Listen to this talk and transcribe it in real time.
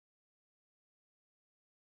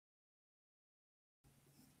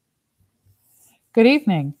Good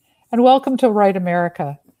evening, and welcome to Write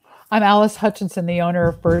America. I'm Alice Hutchinson, the owner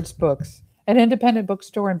of Birds Books, an independent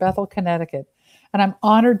bookstore in Bethel, Connecticut, and I'm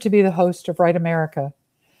honored to be the host of Write America.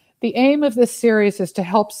 The aim of this series is to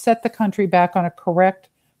help set the country back on a correct,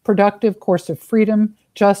 productive course of freedom,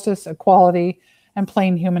 justice, equality, and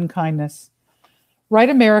plain human kindness. Write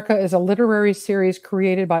America is a literary series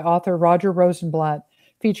created by author Roger Rosenblatt,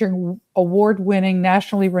 featuring award-winning,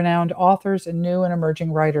 nationally renowned authors and new and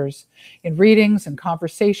emerging writers in readings and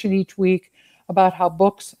conversation each week about how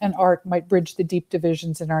books and art might bridge the deep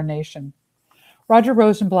divisions in our nation. Roger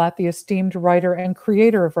Rosenblatt, the esteemed writer and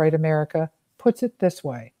creator of Write America, puts it this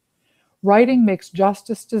way: writing makes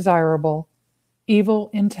justice desirable,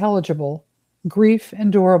 evil intelligible, grief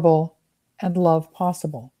endurable, and love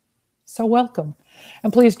possible. So welcome.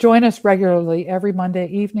 And please join us regularly every Monday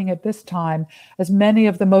evening at this time as many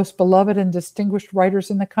of the most beloved and distinguished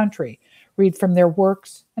writers in the country read from their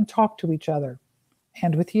works and talk to each other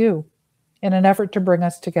and with you in an effort to bring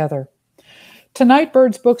us together. Tonight,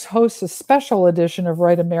 Birds Books hosts a special edition of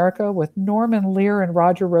Write America with Norman Lear and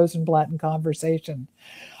Roger Rosenblatt in conversation.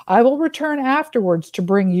 I will return afterwards to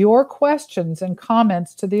bring your questions and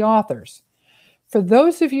comments to the authors. For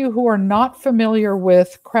those of you who are not familiar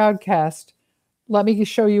with Crowdcast, let me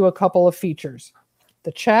show you a couple of features.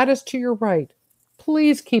 The chat is to your right.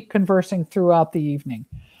 Please keep conversing throughout the evening.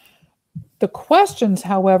 The questions,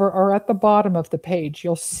 however, are at the bottom of the page.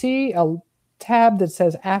 You'll see a tab that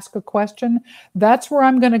says Ask a Question. That's where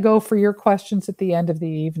I'm going to go for your questions at the end of the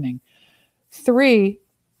evening. 3,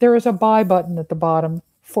 there is a buy button at the bottom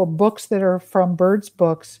for books that are from Birds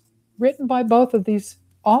Books, written by both of these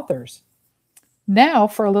authors. Now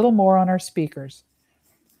for a little more on our speakers.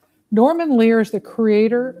 Norman Lear is the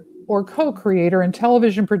creator or co-creator and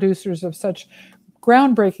television producers of such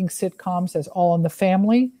groundbreaking sitcoms as All in the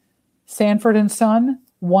Family, Sanford and Son,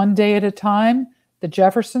 One Day at a Time, The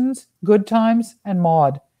Jeffersons, Good Times, and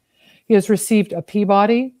Maude. He has received a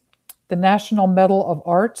Peabody, the National Medal of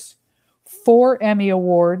Arts, 4 Emmy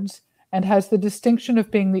Awards, and has the distinction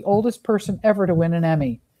of being the oldest person ever to win an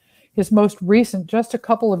Emmy. His most recent, just a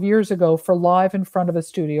couple of years ago, for Live in Front of a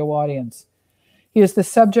Studio Audience. He is the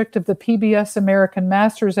subject of the PBS American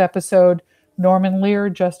Masters episode, Norman Lear,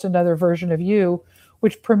 Just Another Version of You,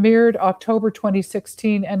 which premiered October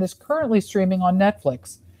 2016 and is currently streaming on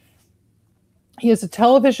Netflix. He is a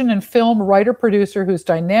television and film writer-producer whose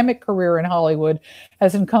dynamic career in Hollywood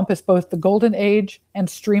has encompassed both the golden age and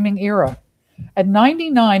streaming era. At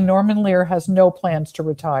 99, Norman Lear has no plans to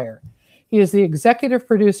retire. He is the executive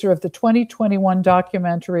producer of the 2021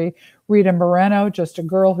 documentary Rita Moreno, Just a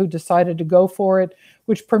Girl Who Decided to Go For It,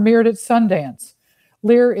 which premiered at Sundance.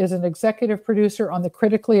 Lear is an executive producer on the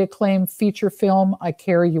critically acclaimed feature film I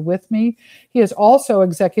Carry You With Me. He is also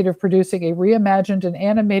executive producing a reimagined and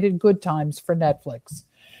animated Good Times for Netflix.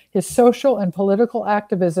 His social and political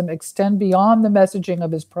activism extend beyond the messaging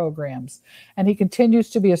of his programs, and he continues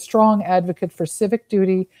to be a strong advocate for civic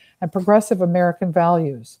duty and progressive American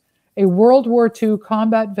values. A World War II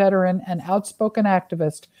combat veteran and outspoken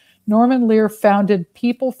activist, Norman Lear founded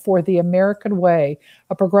People for the American Way,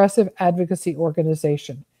 a progressive advocacy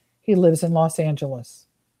organization. He lives in Los Angeles.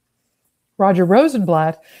 Roger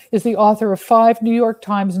Rosenblatt is the author of 5 New York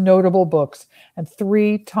Times notable books and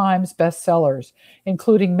 3 Times bestsellers,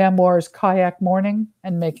 including memoirs Kayak Morning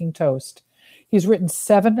and Making Toast. He's written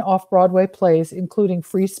 7 off-Broadway plays, including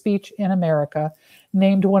Free Speech in America,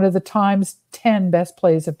 named one of the Times 10 best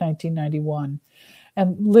plays of 1991,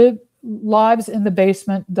 and Lives in the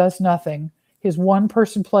Basement Does Nothing, his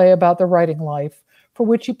one-person play about the writing life, for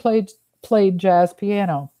which he played jazz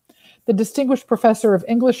piano. The distinguished professor of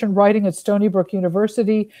English and writing at Stony Brook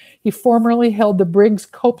University, he formerly held the Briggs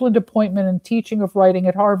Copeland Appointment in Teaching of Writing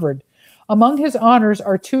at Harvard. Among his honors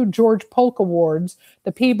are 2 George Polk Awards,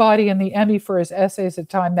 the Peabody and the Emmy for his essays at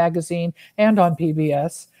Time magazine and on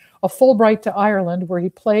PBS, a Fulbright to Ireland, where he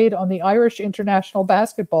played on the Irish international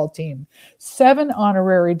basketball team, 7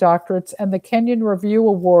 honorary doctorates, and the Kenyon Review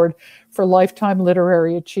Award for Lifetime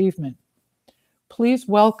Literary Achievement. Please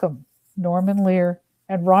welcome Norman Lear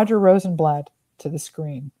and Roger Rosenblatt to the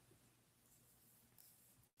screen.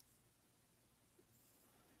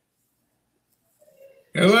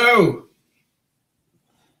 Hello.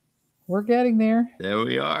 We're getting there. There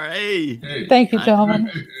we are. Hey. Thank you,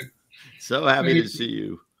 gentlemen. So happy to see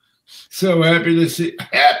you. So happier to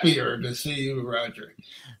see you, Roger.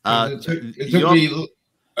 It took me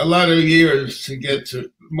a lot of years to get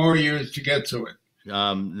to, more years to get to it.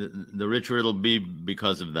 The richer it'll be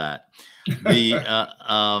because of that. The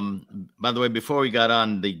by the way, before we got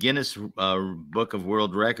on, the Guinness Book of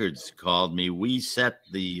World Records called me. We set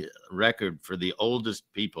the record for the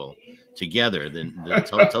oldest people together, the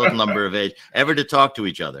total number of age ever to talk to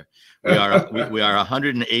each other. We are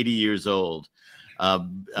 180 years old.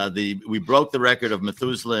 We broke the record of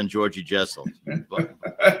Methuselah and Georgie Jessel.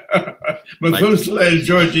 Methuselah and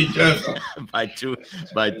Georgie Jessel by 2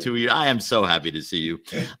 years. I am so happy to see you.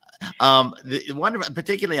 The one,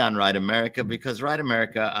 particularly on Right America, because Right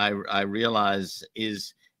America, I realize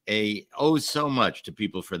owes so much to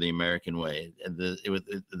People for the American Way. With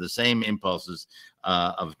the same impulses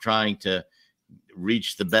of trying to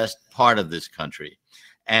reach the best part of this country,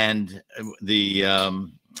 and the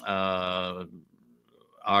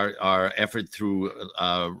our effort through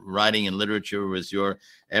writing and literature was your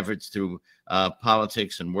efforts through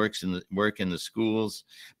politics and work in the schools.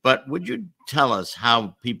 But would you tell us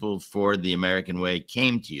how People for the American Way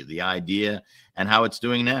came to you, the idea, and how it's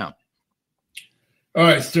doing now? Oh,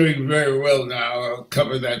 it's doing very well now. I'll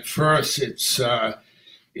cover that first. It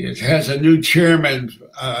has a new chairman.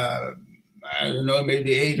 I don't know,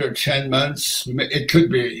 maybe 8 or 10 months. It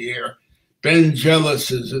could be a year. Ben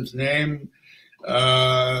Jealous is his name.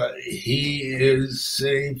 He is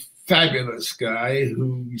a fabulous guy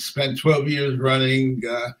who spent 12 years running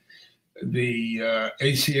the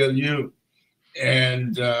ACLU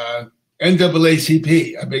and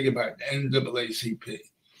NAACP. I beg your pardon, NAACP.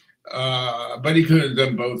 But he could have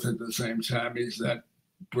done both at the same time. He's that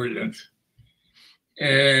brilliant.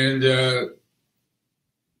 And a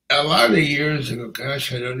lot of years ago,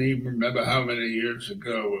 gosh, I don't even remember how many years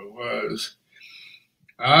ago it was,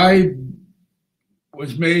 I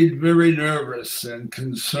was made very nervous and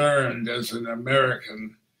concerned as an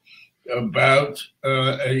American about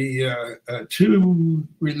two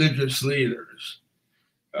religious leaders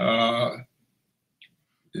on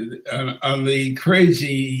the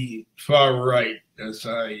crazy far right, as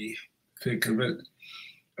I think of it,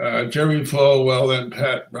 Jerry Falwell and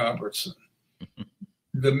Pat Robertson.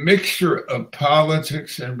 The mixture of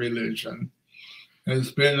politics and religion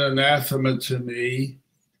has been anathema to me,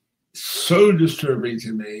 so disturbing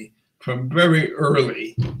to me from very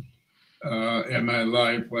early in my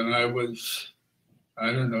life. When I was,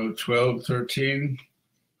 I don't know, 12, 13,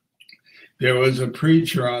 there was a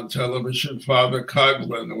preacher on television, Father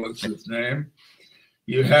Coughlin was his name.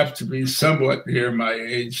 You have to be somewhat near my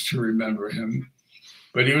age to remember him.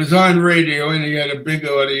 But he was on radio and he had a big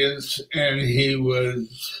audience and he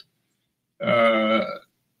was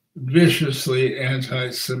viciously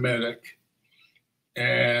anti-Semitic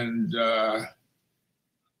and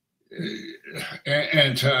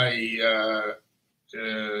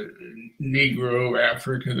anti-Negro,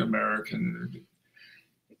 African-American.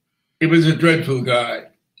 He was a dreadful guy.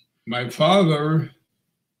 My father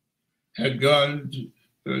had got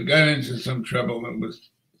into some trouble and was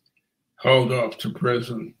hauled off to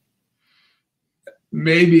prison.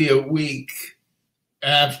 Maybe a week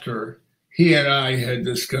after he and I had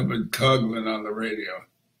discovered Coughlin on the radio.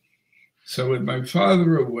 So with my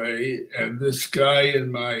father away and this guy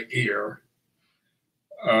in my ear,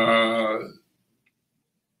 I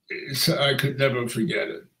could never forget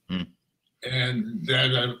it. Mm. And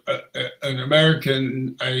that an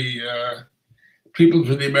American, People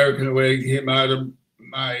for the American Way came out of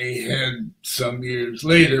my head some years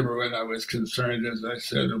later when I was concerned, as I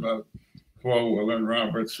said, about Falwell and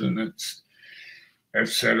Robertson, et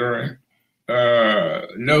cetera.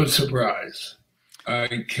 No surprise.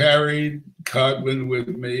 I carried Coughlin with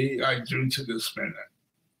me. I do to this minute.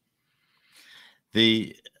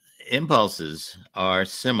 The impulses are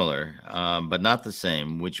similar, but not the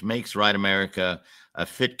same, which makes Right America a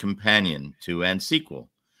fit companion to and sequel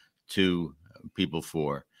to People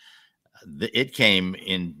for. It came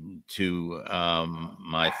into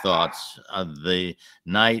my thoughts the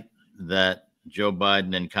night that Joe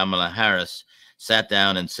Biden and Kamala Harris sat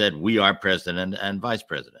down and said, "We are president and vice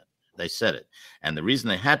president." They said it. And the reason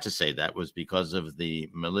they had to say that was because of the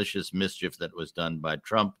malicious mischief that was done by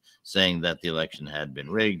Trump, saying that the election had been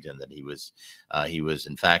rigged and that he was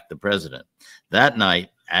in fact the president. That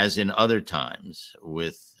night, as in other times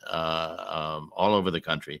with all over the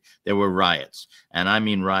country, there were riots. And I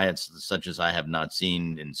mean riots such as I have not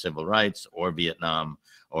seen in civil rights or Vietnam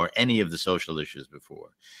or any of the social issues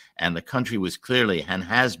before. And the country was clearly, and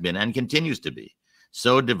has been, and continues to be,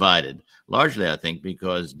 so divided, largely, I think,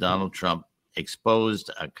 because Donald Trump exposed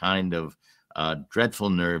a kind of dreadful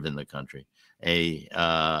nerve in the country.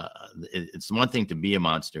 It's one thing to be a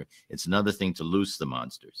monster. It's another thing to loose the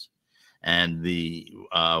monsters. And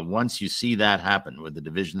once you see that happen with the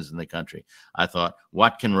divisions in the country, I thought,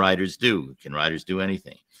 what can writers do? Can writers do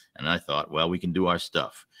anything? And I thought, well, we can do our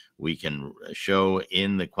stuff. We can show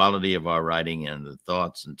in the quality of our writing and the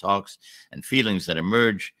thoughts and talks and feelings that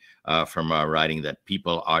emerge from our writing that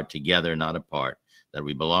people are together, not apart, that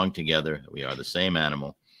we belong together, we are the same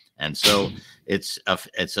animal. And so it's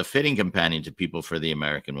a fitting companion to people for the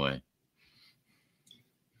American way.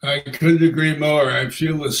 I couldn't agree more. I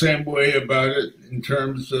feel the same way about it in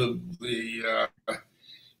terms of the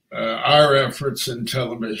our efforts in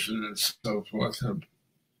television and so forth have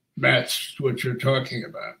matched what you're talking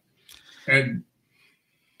about. And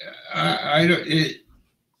I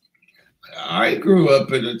grew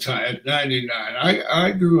up at a time, at 99,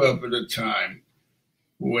 I grew up at a time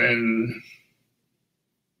when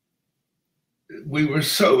we were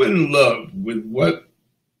so in love with what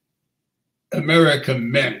America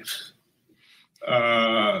meant,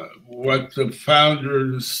 what the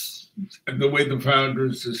founders, the way the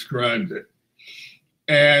founders described it.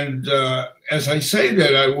 And as I say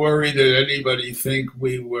that, I worry that anybody think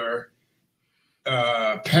we were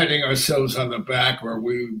patting ourselves on the back, or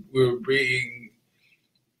we were being,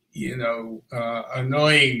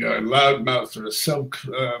 annoying or loudmouth or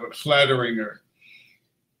self-flattering, or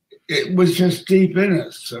it was just deep in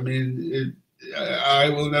us. I mean, I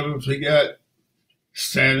will never forget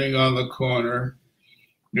standing on the corner,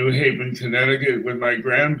 New Haven, Connecticut, with my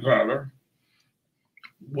grandfather,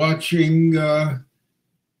 watching a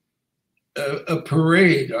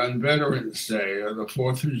parade on Veterans Day or the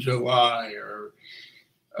 4th of July, or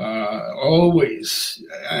always,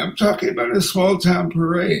 I'm talking about a small town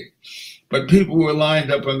parade, but people were lined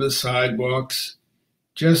up on the sidewalks,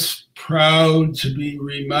 just proud to be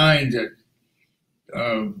reminded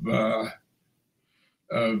of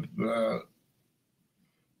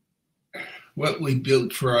what we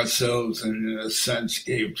built for ourselves and in a sense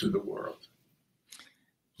gave to the world.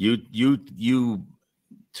 You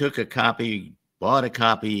took a copy, bought a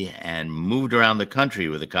copy, and moved around the country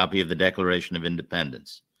with a copy of the Declaration of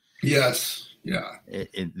Independence. Yes, yeah.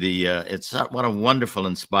 It's what a wonderful,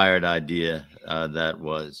 inspired idea that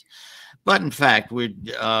was. But in fact,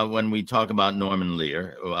 when we talk about Norman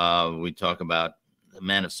Lear, we talk about a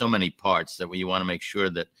man of so many parts that we want to make sure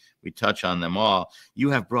that we touch on them all.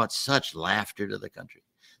 You have brought such laughter to the country,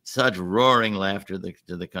 such roaring laughter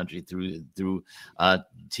to the country through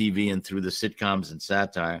TV and through the sitcoms and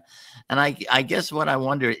satire. And I guess what I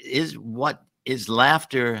wonder is, what is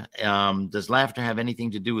laughter? Does laughter have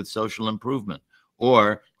anything to do with social improvement,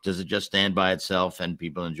 or does it just stand by itself and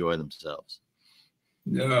people enjoy themselves?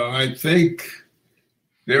 No, I think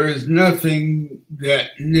there is nothing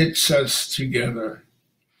that knits us together.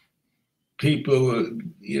 People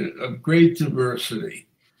of great diversity,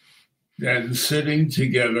 than sitting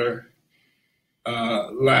together,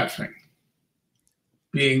 laughing,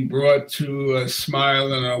 being brought to a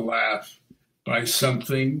smile and a laugh by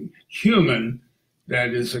something human that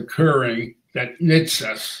is occurring that knits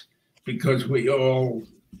us, because we all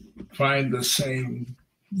find the same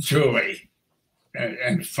joy,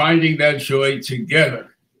 and finding that joy together.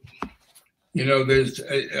 There's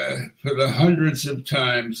for the hundreds of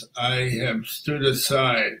times I have stood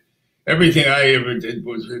aside. Everything I ever did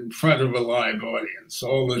was in front of a live audience.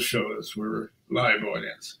 All the shows were live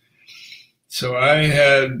audience. So I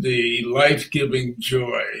had the life-giving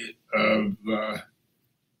joy of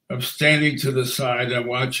standing to the side and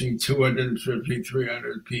watching 250,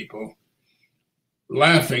 300 people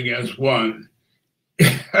laughing as one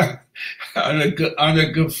on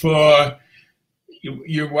a guffaw.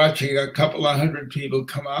 You're watching a couple of hundred people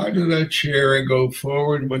come out of their chair and go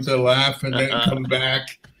forward with a laugh and then come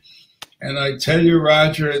back. And I tell you,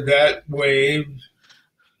 Roger, that wave,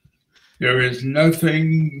 there is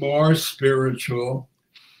nothing more spiritual,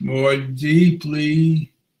 more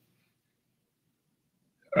deeply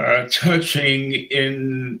touching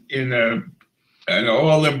in an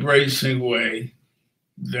all-embracing way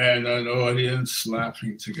than an audience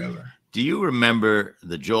laughing together. Do you remember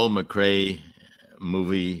the Joel McCrea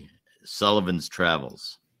movie Sullivan's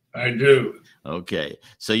Travels? I do. Okay.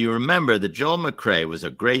 So you remember that Joel McCrea was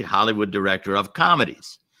a great Hollywood director of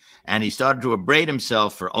comedies, and he started to upbraid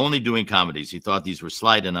himself for only doing comedies. He thought these were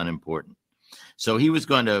slight and unimportant. So he was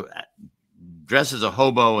going to dress as a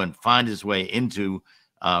hobo and find his way into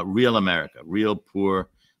real America, real poor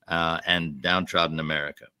and downtrodden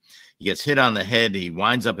America. He gets hit on the head. He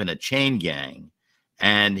winds up in a chain gang,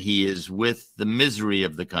 and he is with the misery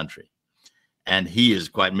of the country. And he is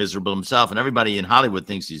quite miserable himself, and everybody in Hollywood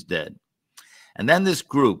thinks he's dead. And then this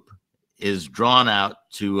group is drawn out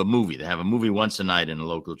to a movie. They have a movie once a night in a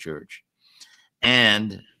local church.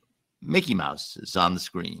 And Mickey Mouse is on the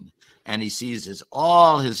screen, and he sees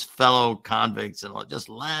all his fellow convicts and just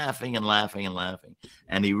laughing and laughing and laughing.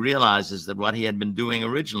 And he realizes that what he had been doing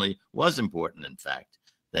originally was important, in fact,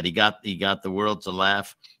 that he got the world to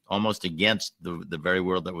laugh almost against the very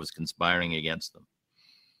world that was conspiring against them.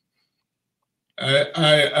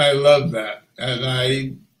 I love that.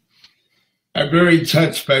 And I'm very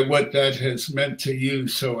touched by what that has meant to you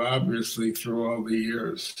so obviously through all the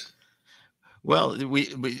years. Well, we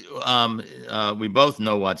both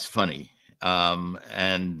know what's funny,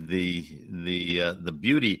 and the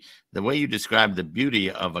beauty, the way you describe the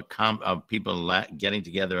beauty of of people getting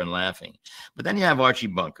together and laughing. But then you have Archie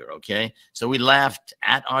Bunker, okay? So we laughed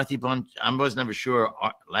at Archie Bunker. I was never sure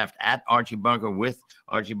laughed at Archie Bunker, with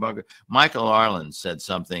Archie Bunker. Michael Arlen said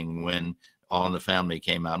something when All in the Family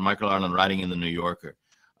came out. Michael Arlen, writing in the New Yorker,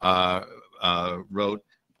 wrote,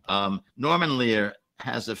 Norman Lear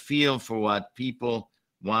has a feel for what people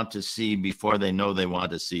want to see before they know they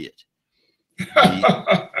want to see it.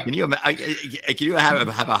 Can you have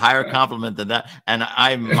a higher compliment than that? And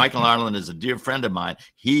Michael Arlen is a dear friend of mine.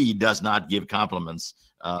 He does not give compliments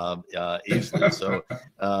easily. So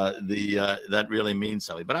that really means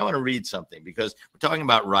something. But I want to read something, because we're talking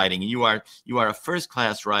about writing. You are a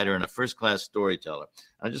first-class writer and a first-class storyteller.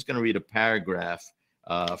 I'm just going to read a paragraph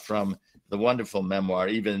from the wonderful memoir,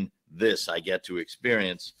 Even This I Get to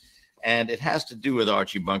Experience. And it has to do with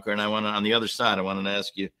Archie Bunker. And on the other side, I wanted to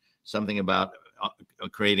ask you something about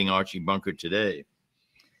creating Archie Bunker today.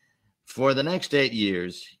 For the next 8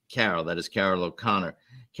 years, Carol, that is Carol O'Connor,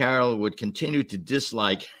 Carol would continue to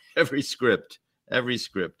dislike every script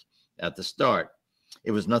at the start.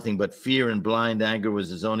 It was nothing but fear, and blind anger was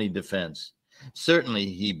his only defense. Certainly,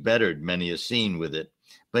 he bettered many a scene with it,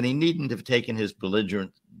 but he needn't have taken his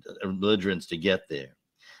belligerence to get there.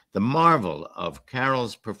 The marvel of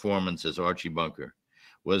Carol's performance as Archie Bunker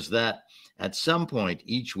was that at some point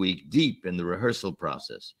each week, deep in the rehearsal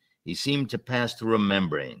process, he seemed to pass through a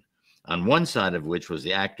membrane, on one side of which was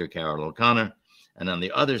the actor Carol O'Connor, and on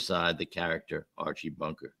the other side, the character Archie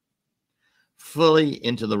Bunker. Fully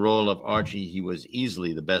into the role of Archie, he was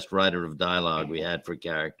easily the best writer of dialogue we had for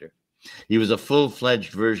character. He was a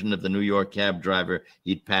full-fledged version of the New York cab driver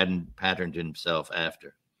he'd patterned himself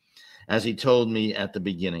after. As he told me at the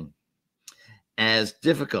beginning, as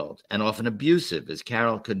difficult and often abusive as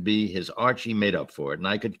Carol could be, his Archie made up for it, and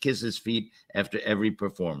I could kiss his feet after every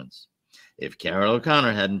performance. If Carol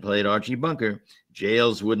O'Connor hadn't played Archie Bunker,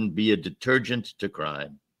 jails wouldn't be a detergent to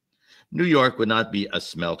crime. New York would not be a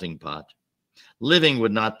smelting pot. Living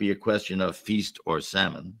would not be a question of feast or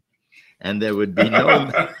salmon, and there would be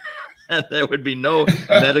no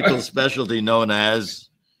medical specialty known as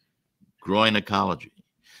groinecology.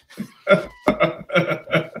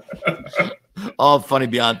 All funny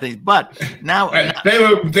beyond things, but now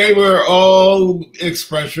they were all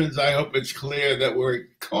expressions. I hope it's clear that were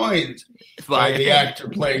coined by the actor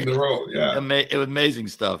playing the role. Yeah, it was amazing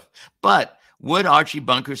stuff. But would Archie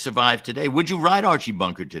Bunker survive today? Would you write Archie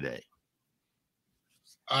Bunker today?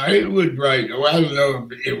 I would write. Well, I don't know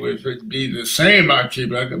if it would be the same Archie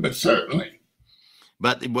Bunker, but certainly.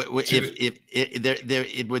 But it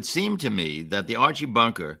would seem to me that the Archie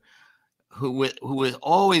Bunker, who was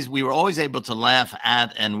always, we were always able to laugh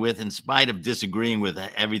at and with, in spite of disagreeing with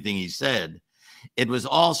everything he said, it was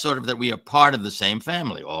all sort of that we are part of the same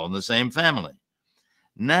family, all in the same family.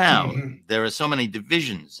 Now there are so many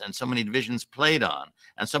divisions, and so many divisions played on,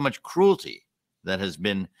 and so much cruelty that has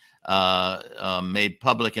been made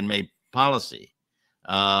public and made policy.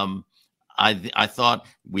 I thought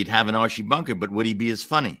we'd have an Archie Bunker, but would he be as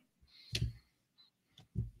funny?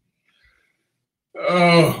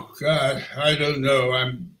 Oh, God, I don't know.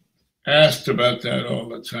 I'm asked about that all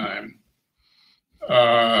the time.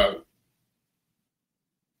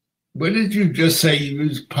 What did you just say? You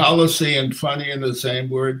used policy and funny in the same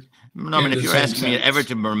word? No, I mean, if you're asking me ever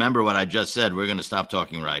to remember what I just said, we're going to stop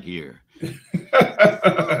talking right here.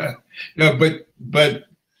 No, but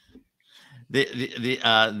the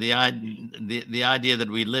idea that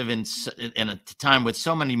we live in a time with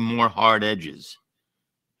so many more hard edges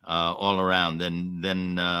all around than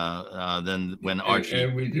when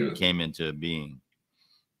Archie came into being.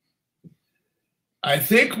 I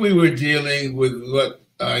think we were dealing with what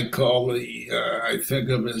I call I think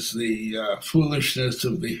of as the foolishness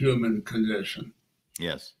of the human condition.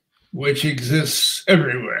 Yes. Which exists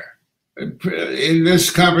everywhere in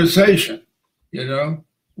this conversation, you know,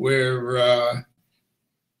 where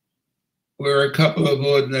we're a couple of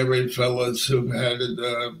ordinary fellows who've had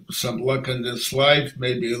some luck in this life,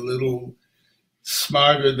 maybe a little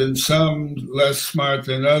smarter than some, less smart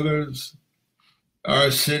than others,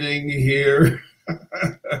 are sitting here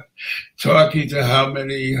talking to how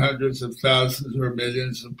many hundreds of thousands or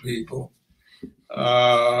millions of people,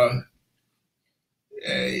 as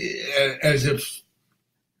if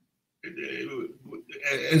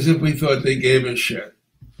we thought they gave a shit.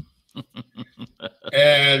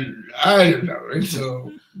 And I don't know.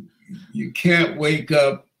 So you can't wake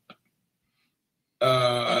up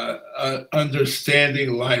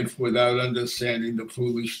understanding life without understanding the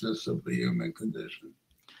foolishness of the human condition.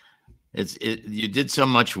 You did so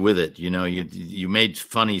much with it, you know. You made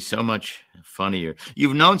funny so much funnier.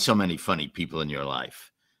 You've known so many funny people in your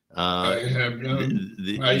life. I have known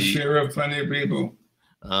my share of funny people.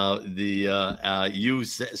 You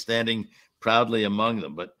standing proudly among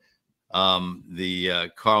them, but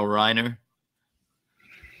Carl Reiner.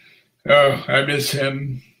 Oh, I miss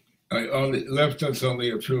him. I only left us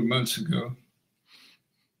only a few months ago.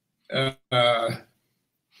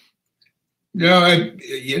 No,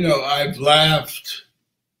 I've laughed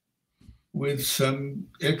with some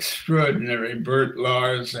extraordinary Bert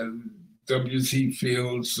Lars and W.C.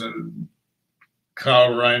 Fields and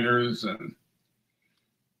Carl Reiners and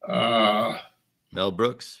Mel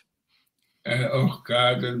Brooks.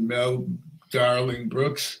 And Mel Darling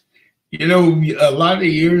Brooks. You know, a lot of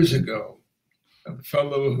years ago, a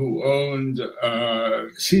fellow who owned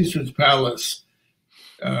Caesar's Palace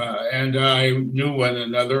and I knew one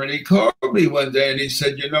another, and he called me one day and he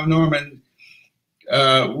said, "You know, Norman,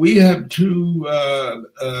 we have two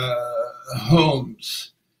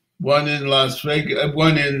homes, one in Las Vegas,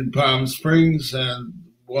 one in Palm Springs, and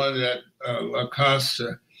one at La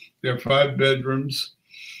Costa. They're 5 bedrooms.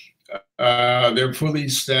 They're fully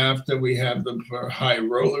staffed, and we have them for high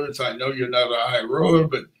rollers. I know you're not a high roller,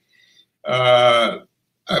 but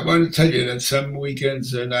I want to tell you that some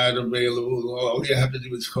weekends are not available. All you have to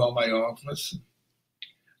do is call my office."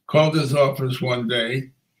 Called his office one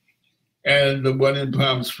day, and the one in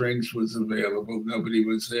Palm Springs was available. Nobody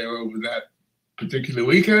was there over that particular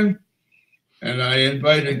weekend. And I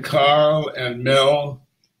invited Carl and Mel,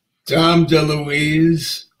 Dom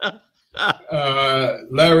DeLuise,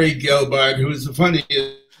 Larry Gelbart, who is the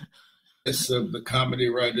funniest of the comedy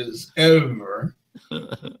writers ever.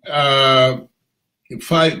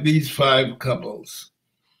 These 5 couples.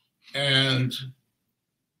 And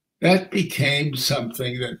that became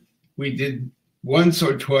something that we did once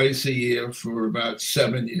or twice a year for about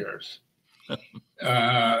 7 years.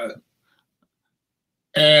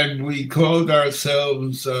 And we called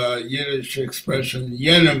ourselves Yiddish expression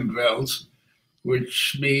Jenenwelt,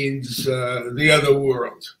 which means the other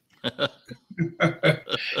world.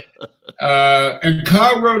 And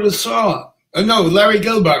Carl wrote a song. No, Larry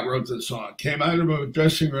Gilbert wrote the song. Came out of a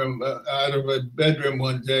dressing room, out of a bedroom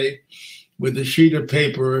one day with a sheet of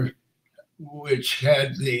paper which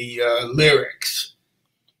had the lyrics,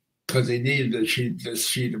 because he needed this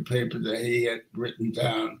sheet of paper that he had written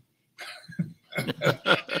down.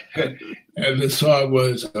 And the song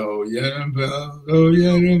was, "Oh, Yannabelle, oh,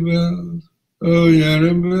 Yannabelle, oh,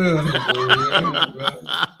 Yannabelle,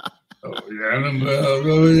 oh, Yannabelle,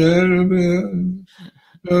 oh, Yannabelle.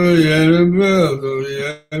 Oh, Yannabelle, oh,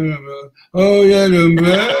 Yannabelle, oh,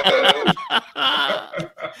 Yannabelle."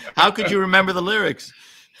 How could you remember the lyrics?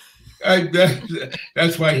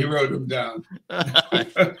 That's why he wrote them down.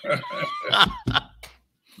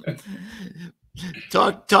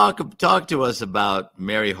 Talk to us about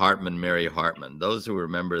Mary Hartman. Those who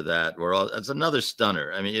remember that it's another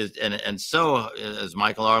stunner. I mean, and so, as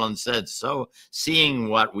Michael Arlen said, so seeing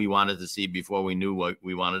what we wanted to see before we knew what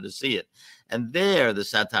we wanted to see it. And there, the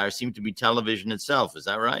satire seemed to be television itself. Is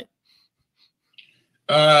that right?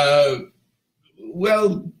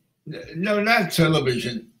 Well, no, not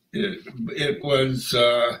television. It was,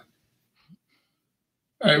 I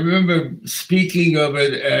remember speaking of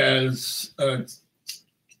it as, well,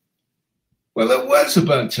 it was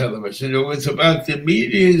about television. It was about the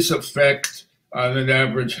media's effect on an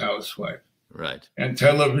average housewife. Right. And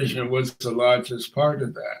television was the largest part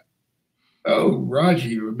of that. Oh, Roger,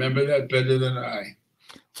 you remember that better than I.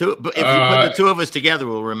 But if you put the two of us together,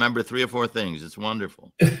 we'll remember 3 or 4 things. It's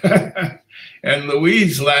wonderful. And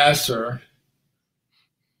Louise Lasser,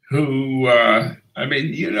 who, I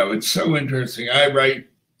mean, you know, it's so interesting. I write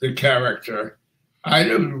the character. I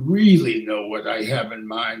don't really know what I have in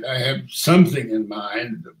mind. I have something in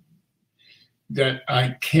mind that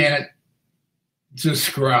I can't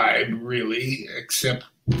describe really, except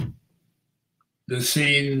the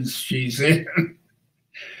scenes she's in.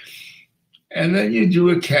 And then you do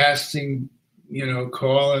a casting,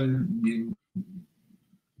 call, and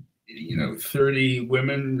 30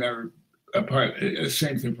 women are a part.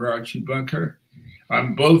 Same thing for Archie Bunker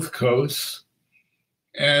on both coasts.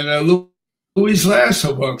 And Louise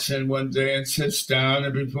Lasser walks in one day and sits down,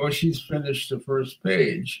 and before she's finished the first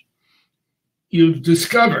page, you've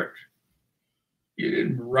discovered. You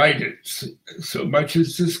didn't write it so much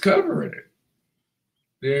as discovering it.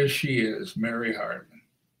 There she is, Mary Hartman.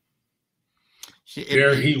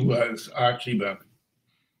 There he was, Archie Bunny.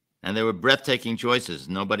 And they were breathtaking choices.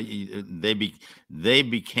 They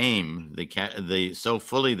became so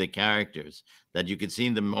fully the characters that you could see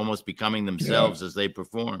them almost becoming themselves as they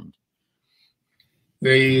performed.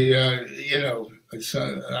 They,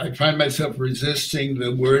 I find myself resisting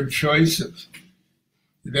the word choices.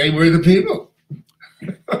 They were the people.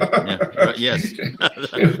 Yes.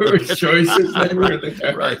 They were choices. They were the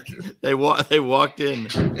characters. Right. They walked in.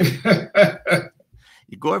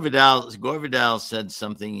 Gore Vidal said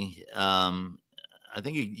something. I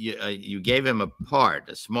think you gave him a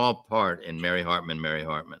small part in Mary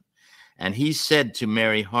Hartman, and he said to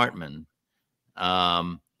Mary Hartman,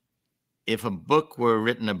 if a book were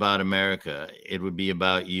written about America, it would be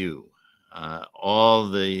about you. All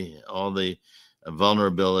the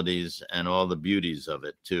vulnerabilities and all the beauties of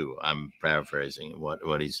it too. I'm paraphrasing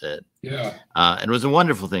what he said. Yeah. It was a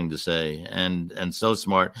wonderful thing to say, and so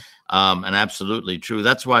smart, and absolutely true.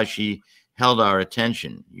 That's why she held our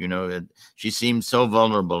attention. You know, she seemed so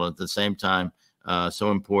vulnerable at the same time,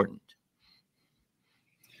 so important.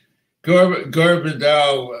 Gore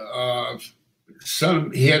Vidal,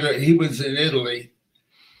 he was in Italy.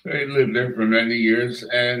 He lived there for many years,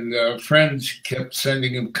 and friends kept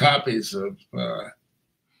sending him copies of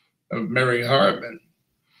Mary Hartman.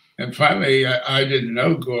 And finally, I didn't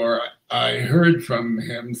know Gore. I heard from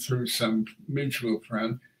him through some mutual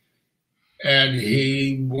friend, and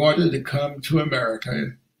he wanted to come to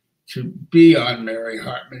America to be on Mary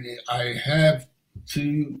Hartman. I have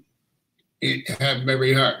to have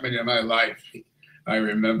Mary Hartman in my life, I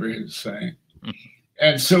remember him saying.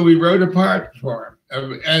 And so we wrote a part for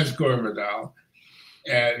him as Gore Vidal,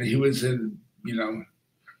 and he was in, the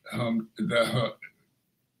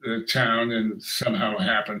town, and somehow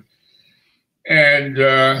happened, and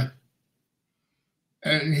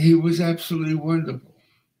he was absolutely wonderful.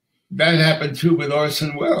 That happened too with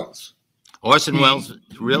Orson Welles. Orson Welles,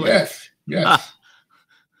 really? Yes.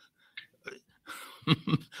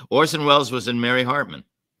 Orson Welles was in Mary Hartman.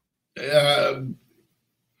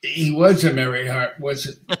 He was a Mary Hart, was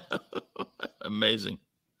it? Amazing.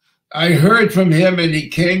 I heard from him, and he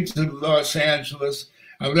came to Los Angeles.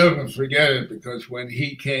 I'll never forget it, because when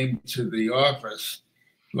he came to the office,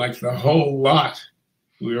 like the whole lot,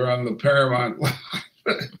 we were on the Paramount lot.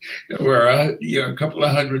 There were a couple of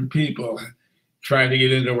hundred people trying to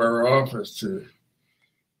get into our office to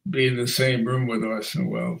be in the same room with Orson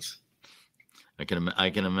Welles. I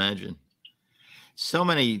can imagine. So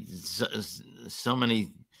many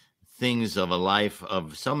things of a life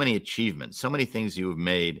of so many achievements, so many things you've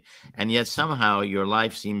made, and yet somehow your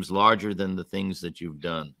life seems larger than the things that you've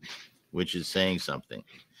done, which is saying something.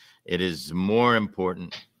 It is more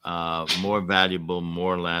important, more valuable,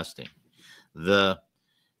 more lasting. Has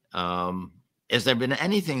there been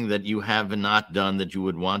anything that you have not done that you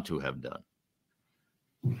would want to have done?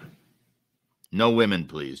 No women,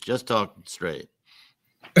 please. Just talk straight.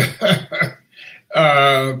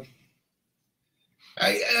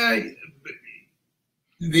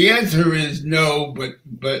 The answer is no,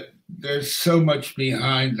 but there's so much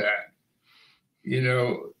behind that.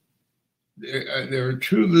 There are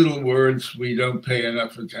two little words we don't pay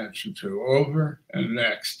enough attention to: over and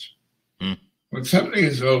next. When something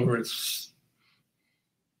is over, it's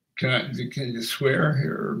can you swear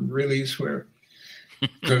or really swear?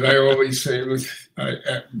 Because I always say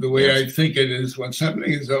the way I think it is, when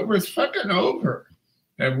something is over, it's fucking over,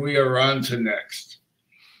 and we are on to next.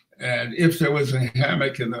 And if there was a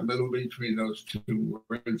hammock in the middle between those two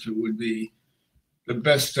words, it would be the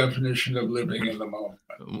best definition of living in the moment.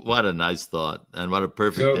 What a nice thought, and what a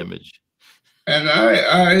perfect image. And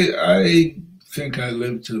I think I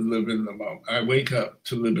live to live in the moment. I wake up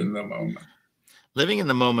to live in the moment. Living in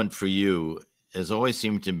the moment for you has always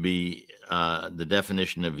seemed to be the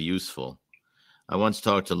definition of useful. I once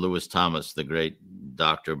talked to Lewis Thomas, the great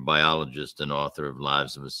doctor, biologist, and author of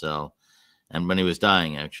Lives of a Cell, and when he was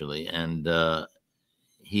dying, actually, and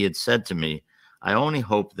he had said to me, I only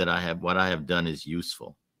hope that what I have done is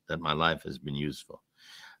useful, that my life has been useful.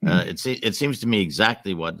 It seems to me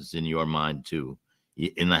exactly what's in your mind, too,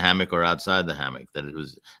 in the hammock or outside the hammock, that it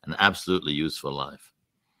was an absolutely useful life.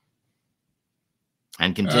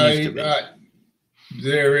 And continues to be.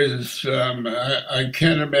 There is, I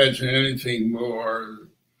can't imagine anything more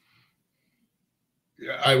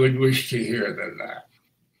I would wish to hear than that.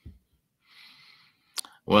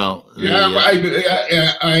 Well, I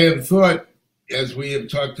have thought as we have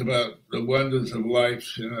talked about the wonders of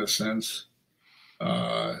life, in a sense,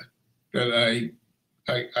 that I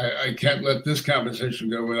can't let this conversation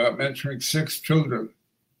go without mentioning 6 children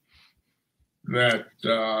that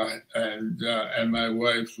and my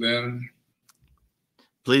wife Lynn.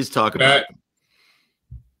 Please talk about them.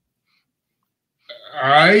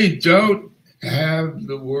 I don't have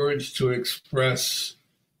the words to express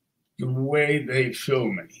the way they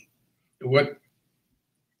fill me. What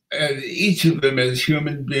each of them as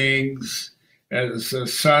human beings, as a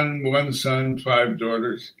son, 1 son, 5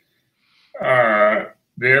 daughters,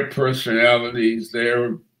 their personalities,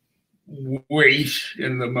 their weight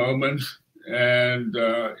in the moment and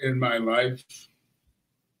in my life,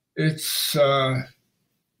 it's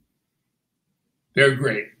they're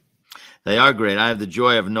great. They are great. I have the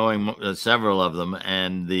joy of knowing several of them,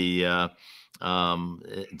 and the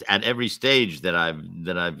at every stage that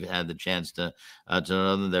I've had the chance to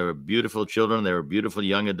know them, they were beautiful children. They were beautiful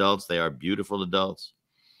young adults. They are beautiful adults.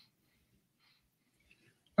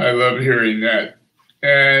 I love hearing that,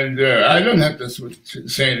 and I don't have to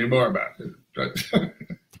say any more about it. But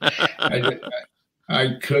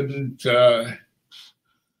I couldn't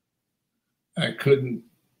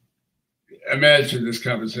imagine this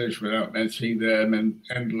conversation without mentioning them and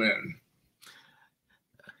Lynn.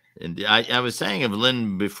 And I was saying of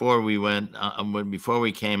Lynn before we went, before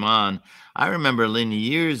we came on. I remember Lynn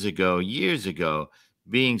years ago,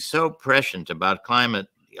 being so prescient about climate,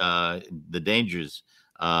 the dangers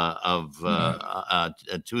to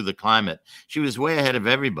the climate. She was way ahead of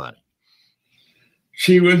everybody.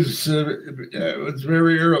 She was. It was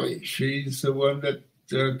very early. She's the one that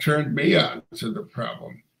turned me on to the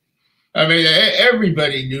problem. I mean,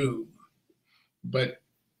 everybody knew, but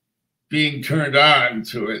being turned on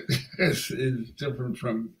to it is different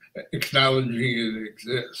from acknowledging it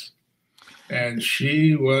exists. And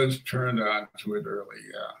she was turned on to it early,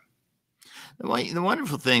 yeah. The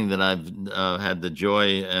wonderful thing that I've had the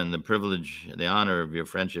joy and the privilege, the honor of your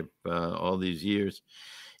friendship all these years,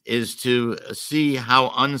 is to see how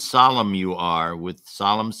unsolemn you are with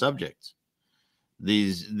solemn subjects.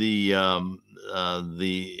 The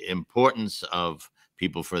importance of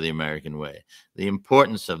people for the American way, the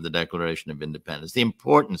importance of the Declaration of Independence, the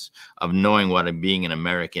importance of knowing what being an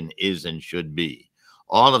American is and should be.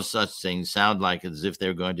 All of such things sound like as if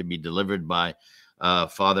they're going to be delivered by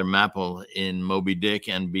Father Mapple in Moby Dick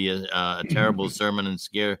and be a terrible sermon and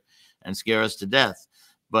scare us to death.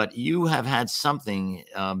 But you have had something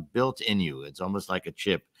built in you. It's almost like a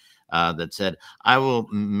chip that said, "I will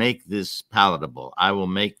make this palatable. I will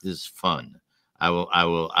make this fun. I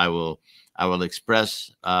will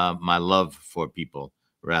express my love for people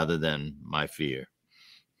rather than my fear."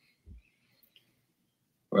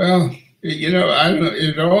 Well, you know, I don't know.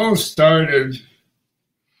 It all started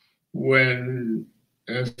when,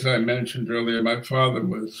 as I mentioned earlier, my father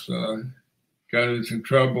was got into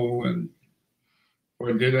trouble,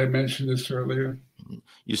 or did I mention this earlier?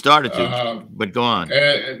 You started to, but go on.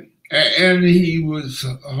 And he was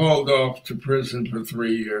hauled off to prison for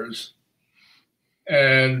 3 years.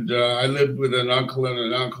 And I lived with an uncle and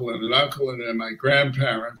an uncle and an uncle and then my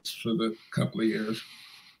grandparents for the couple of years.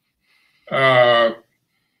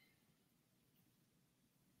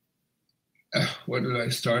 What did I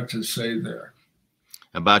start to say there?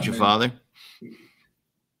 About your father?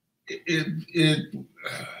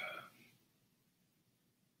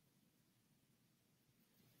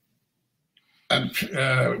 I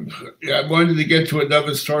wanted to get to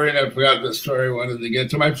another story and I forgot the story I wanted to get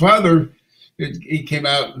to. My father, he came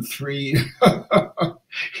out in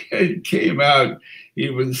he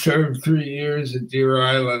was served 3 years at Deer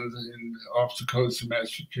Island off the coast of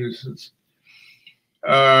Massachusetts.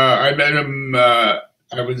 I met him, I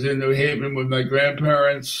was in New Haven with my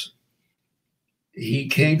grandparents. He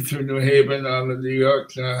came through New Haven on the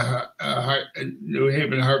New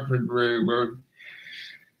Haven-Hartford Railroad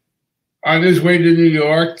on his way to New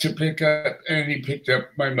York to pick up, and he picked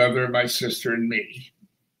up my mother, my sister, and me.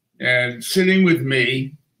 And sitting with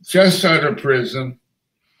me, just out of prison,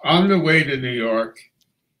 on the way to New York,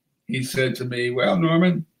 he said to me, "Well,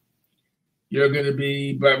 Norman, you're going to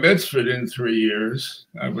be bar mitzvahed in 3 years."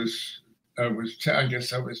 I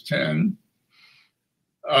guess I was 10.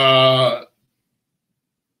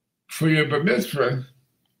 For your bar mitzvah,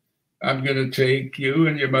 I'm going to take you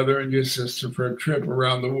and your mother and your sister for a trip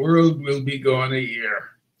around the world. We'll be gone a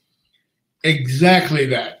year. Exactly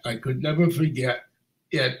that. I could never forget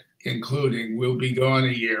it, including we'll be gone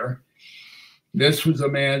a year. This was a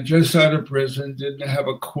man just out of prison, didn't have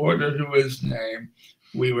a quarter to his name.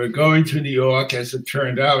 We were going to New York, as it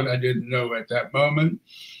turned out. I didn't know at that moment.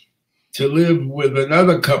 to live with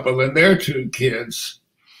another couple and their 2 kids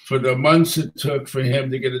for the months it took for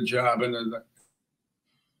him to get a job in a.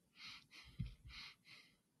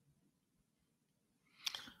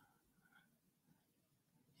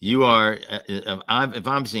 You are, if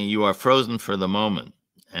I'm seeing, you are frozen for the moment.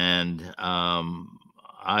 And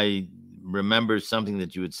I remember something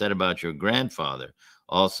that you had said about your grandfather,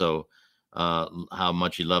 also how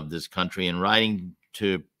much he loved this country, and writing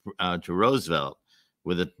to Roosevelt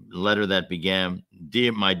with a letter that began,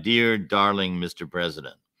 my dear, darling Mr.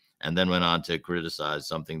 President, and then went on to criticize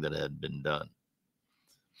something that had been done.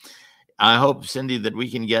 I hope, Cindy, that we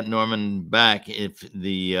can get Norman back if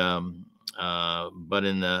the but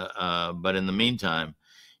in the meantime,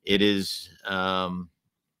 it is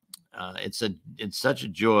it's such a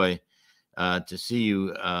joy to see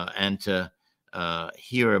you and to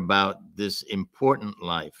hear about this important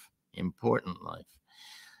life.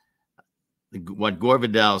 What Gore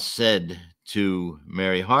Vidal said to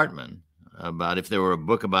Mary Hartman about, if there were a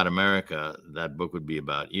book about America, that book would be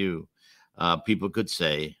about you. People could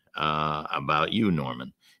say about you,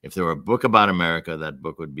 Norman. If there were a book about America, that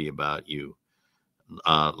book would be about you.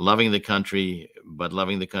 Loving the country, but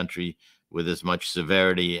loving the country with as much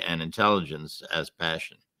severity and intelligence as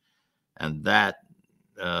passion. And that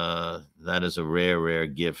is a rare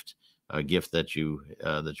gift, a gift that you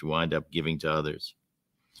wind up giving to others.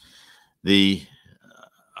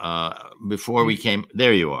 Before we came,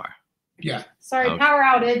 there you are. Yeah. Sorry, okay. Power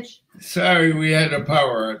outage. Sorry, we had a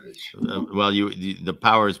power outage. Well, the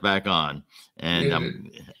power is back on,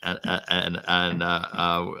 and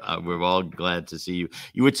we're all glad to see you.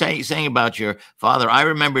 You were saying about your father. I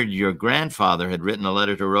remembered your grandfather had written a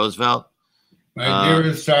letter to Roosevelt. My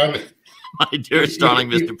dearest darling. My dearest darling,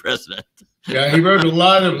 Mr. President. Yeah, he wrote a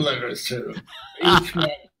lot of letters to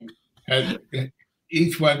him.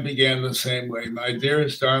 Each one began the same way. My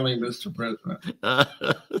dearest darling, Mr. President.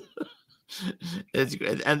 It's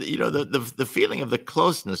great. And you know, the feeling of the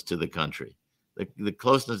closeness to the country, the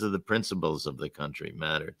closeness of the principles of the country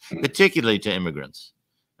matter, particularly to immigrants.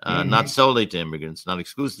 Not solely to immigrants, not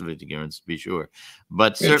exclusively to immigrants, to be sure,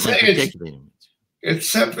 but certainly particularly to immigrants. It's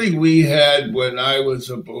something we had when I was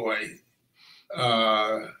a boy.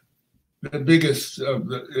 The biggest of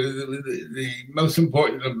the most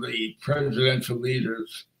important of the presidential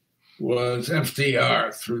leaders was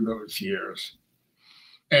FDR through those years.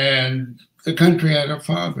 And the country had a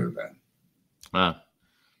father then. Wow.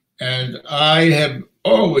 And I have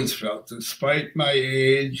always felt, despite my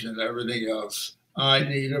age and everything else, I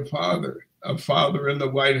need a father in the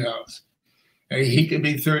White House. And he can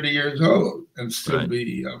be 30 years old and still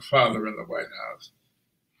be a father in the White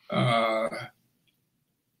House.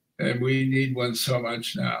 And we need one so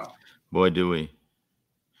much now. Boy, do we.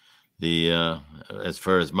 As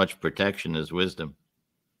far as much protection as wisdom.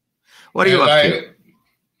 What are you up to?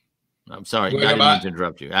 I'm sorry, I didn't mean to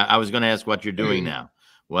interrupt you. I was going to ask what you're doing now.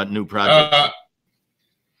 What new project?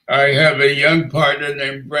 I have a young partner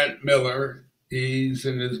named Brent Miller. He's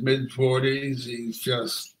in his mid-40s. He's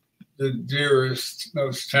just the dearest,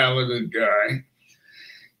 most talented guy.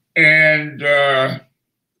 And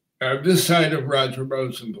this side of Roger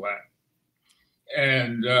Rosenblatt.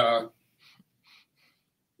 And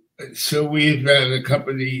so we've had a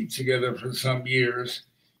company together for some years,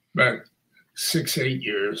 about 6-8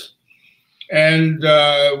 years. And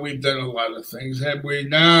we've done a lot of things. And we're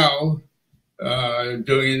now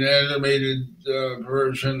doing an animated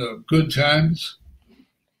version of Good Times.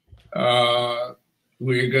 We're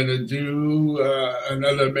going to do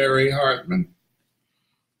another Mary Hartman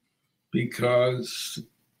because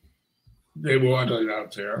they want it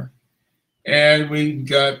out there. And we've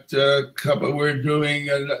got a couple,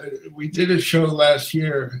 we did a show last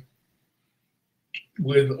year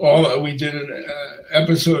with we did an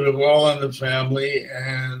episode of All in the Family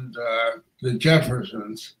and the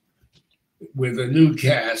Jeffersons with a new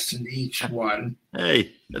cast in each one.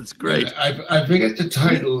 Hey, that's great. And I forget the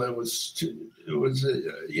title. It was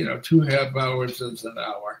 2.5 hours is an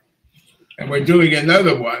hour. And we're doing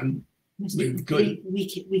another one.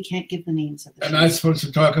 We can't give the names of the shows. Am I supposed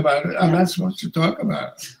to talk about it? I'm not supposed to talk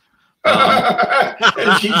about it.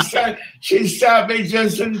 And she stopped me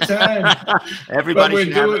just in time.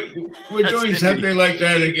 Everybody, we're doing something like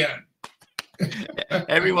that again.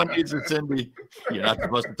 Everyone needs a Cindy. You're not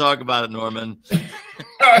supposed to talk about it, Norman.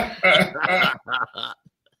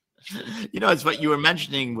 You know, it's what you were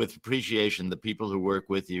mentioning with appreciation, the people who work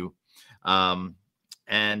with you. And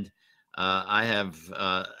I have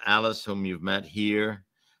Alice, whom you've met here,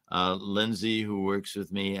 Lindsay, who works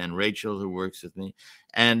with me, and Rachel, who works with me.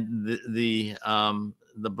 And the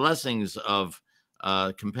blessings of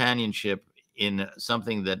companionship in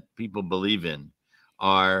something that people believe in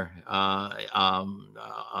are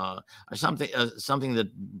something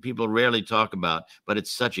that people rarely talk about, but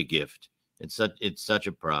it's such a gift. It's such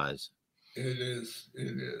a prize. It is.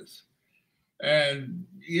 It is. And,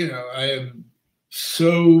 I have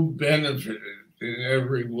so benefited in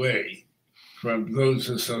every way from those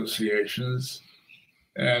associations.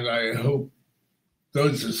 And I hope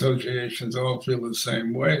those associations all feel the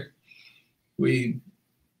same way.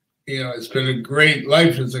 It's been a great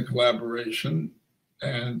life as a collaboration,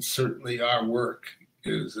 and certainly our work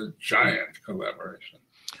is a giant collaboration.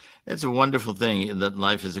 It's a wonderful thing that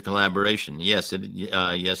life is a collaboration. Yes, it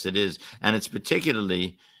is, and it's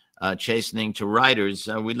particularly chastening to writers.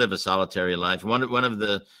 We live a solitary life. One of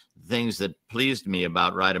the things that pleased me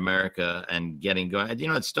about Write America and getting going,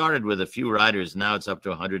 it started with a few writers. Now it's up to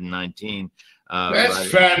 119. That's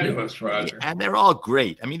writers. Fabulous, Roger. And they're all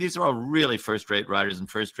great. I mean, these are all really first-rate writers and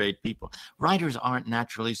first-rate people. Writers aren't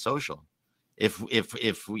naturally social. If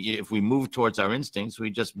we move towards our instincts, we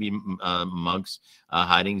just be monks,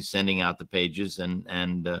 hiding, sending out the pages,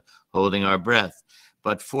 and holding our breath.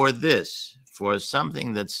 But for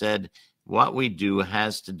something that said what we do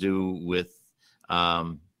has to do with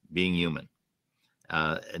being human,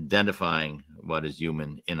 identifying what is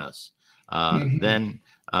human in us, then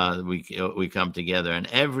we come together. And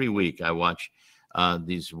every week I watch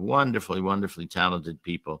these wonderfully, wonderfully talented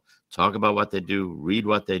people talk about what they do, read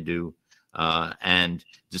what they do, and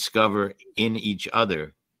discover in each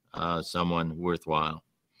other someone worthwhile.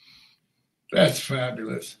 That's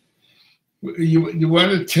fabulous. You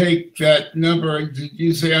want to take that number? Did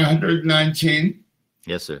you say 119?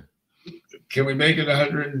 Yes, sir. Can we make it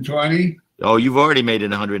 120? Oh, you've already made it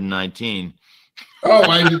 119. Oh,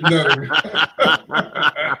 I didn't know.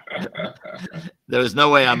 There was no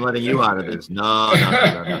way I'm letting you out of this. No.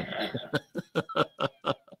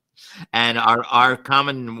 And our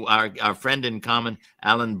friend in common,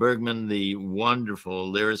 Alan Bergman, the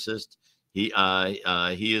wonderful lyricist, he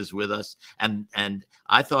is with us. And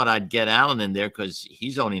I thought I'd get Alan in there because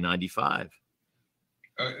he's only 95.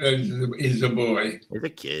 He's a boy. He's a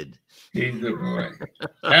kid. He's a boy.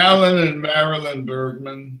 Alan and Marilyn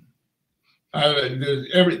Bergman.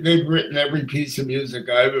 They've written every piece of music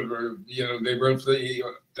I've ever. They wrote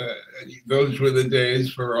those were the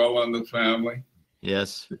days for All on the Family.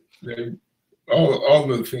 Yes. All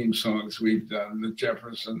the theme songs we've done, the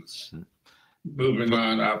Jeffersons, Moving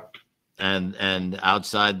On Up, and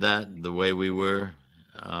outside that, The Way We Were.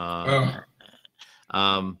 The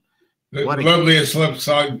loveliest love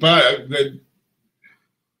song, but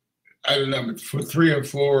I don't know, for 3 or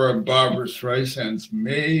 4 of Barbara Streisand's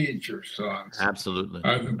major songs. Absolutely.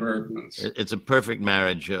 Are the Bergmans. It's a perfect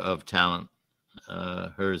marriage of talent,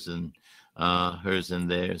 hers and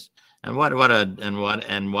theirs. And what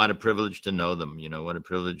a privilege to know them. What a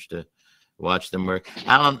privilege to watch them work.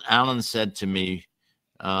 Alan said to me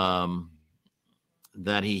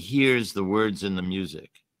that he hears the words in the music,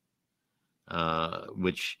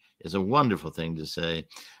 which is a wonderful thing to say.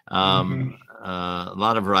 A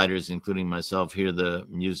lot of writers, including myself, hear the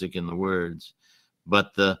music in the words,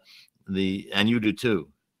 but and you do too.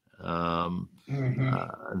 The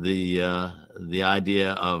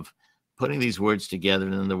idea of putting these words together,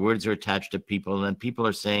 and then the words are attached to people, and then people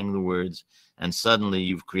are saying the words, and suddenly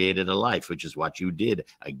you've created a life, which is what you did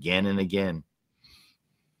again and again.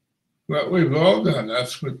 Well, we've all done.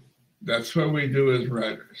 That's what we do as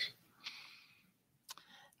writers.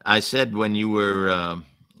 I said when you were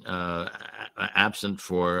absent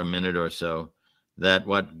for a minute or so that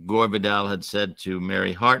what Gore Vidal had said to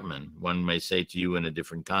Mary Hartman, one may say to you in a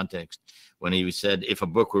different context, when he said, if a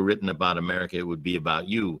book were written about America, it would be about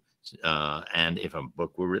you. And if a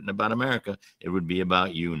book were written about America, it would be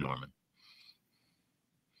about you, Norman.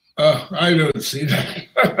 I don't see that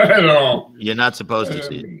at all. You're not supposed to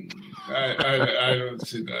see it. I don't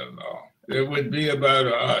see that at all. It would be about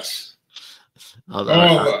us. All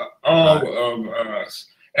of us.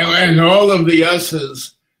 And all of the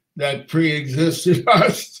us's that pre-existed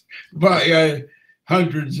us by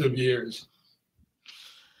hundreds of years.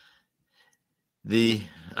 We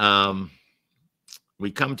come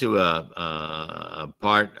to a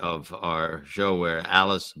part of our show where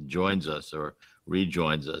Alice joins us or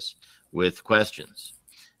rejoins us with questions.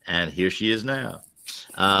 And here she is now.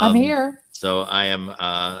 I'm here. So I am,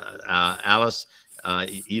 Alice,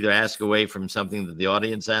 either ask away from something that the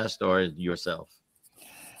audience asked or yourself.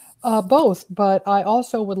 Both, but I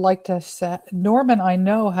also would like to say, Norman, I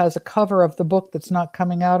know, has a cover of the book that's not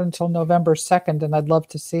coming out until November 2nd, and I'd love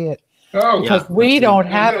to see it. Oh, because we don't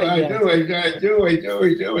have it yet. I do,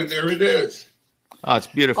 and there it is. Oh, it's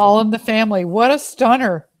beautiful. All in the Family. What a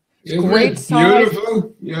stunner. Isn't great it size.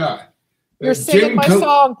 beautiful? Yeah. You're singing my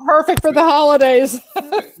song, perfect for the holidays.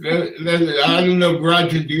 I don't know,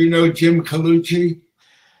 Roger, do you know Jim Colucci?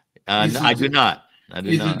 I do not.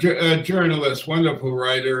 He's a journalist, wonderful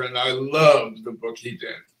writer, and I love the book he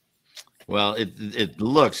did. Well, it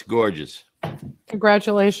looks gorgeous.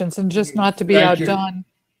 Congratulations, and just not to be Thank you. outdone.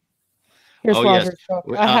 Here's Oh, Roger's yes.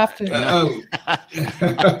 book. I have to.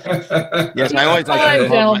 Yes, I always like Time, to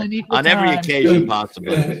gentlemen, equal on every time. occasion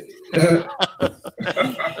possible.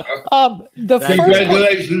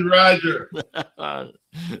 Congratulations, Roger.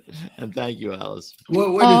 And thank you, Alice.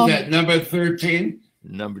 What is that? Number 13?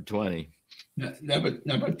 Number 20. Number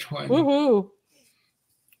 20. Woohoo!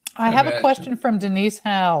 I have a question from Denise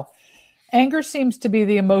Howe. Anger seems to be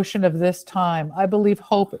the emotion of this time. I believe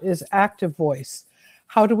hope is active voice.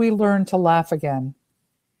 How do we learn to laugh again?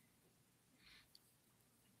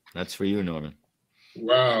 That's for you, Norman.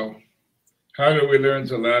 Wow. How do we learn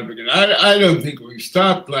to laugh again? I don't think we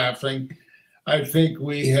stopped laughing. I think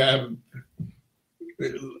we have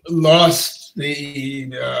lost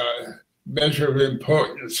the measure of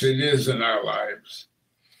importance it is in our lives.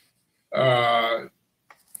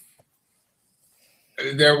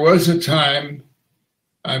 There was a time,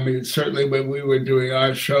 I mean, certainly when we were doing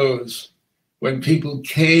our shows, when people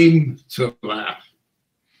came to laugh.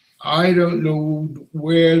 I don't know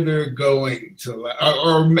where they're going to laugh,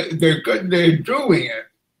 or they're doing it,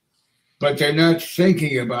 but they're not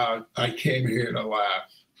thinking about, I came here to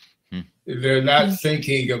laugh. They're not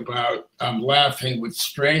thinking about, I'm laughing with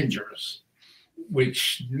strangers,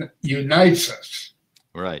 which unites us.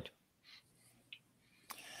 Right.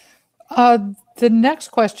 The next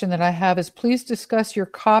question that I have is, please discuss your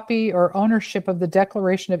copy or ownership of the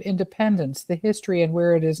Declaration of Independence, the history and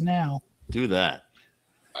where it is now. Do that.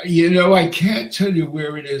 You know, I can't tell you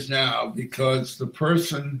where it is now because the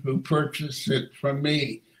person who purchased it from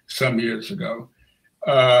me some years ago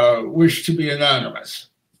wished to be anonymous.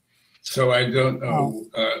 So I don't know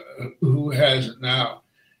who has it now.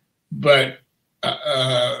 But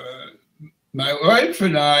my wife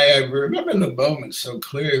and I remember the moment so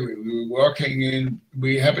clearly. We were walking in,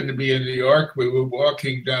 we happened to be in New York. We were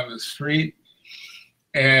walking down the street,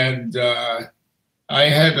 and I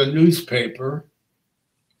had a newspaper,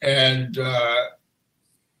 and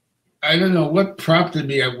I don't know what prompted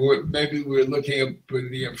me. Maybe we were looking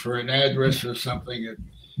up for an address or something,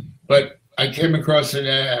 but I came across an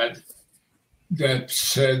ad that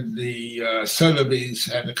said the Sotheby's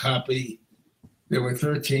had a copy. There were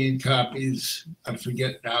 13 copies. I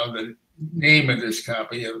forget now the name of this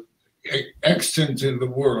copy, of extant in the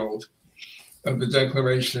world, of the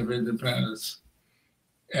Declaration of Independence.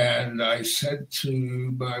 And I said to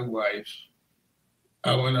my wife,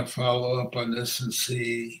 I want to follow up on this and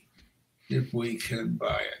see if we can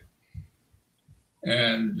buy it.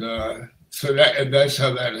 And so that's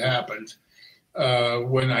how that happened.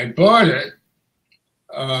 When I bought it,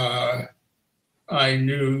 I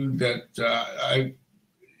knew that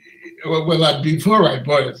before I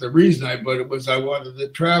bought it, the reason I bought it was I wanted to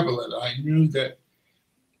travel it. I knew that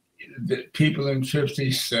people in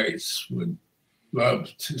 50 states would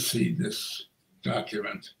love to see this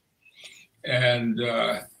document. And,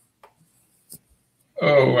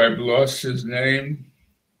 I've lost his name.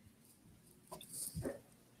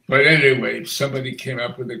 But anyway, somebody came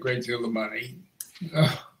up with a great deal of money.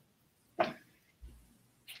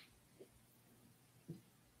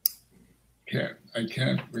 I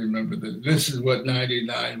can't remember that. This is what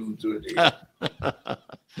 99 will do to you.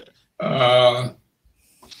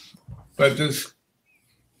 But this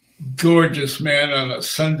gorgeous man on a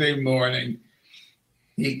Sunday morning,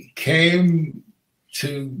 he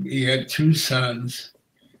had two sons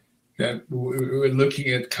that were looking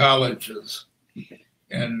at colleges,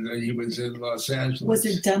 and he was in Los Angeles. Was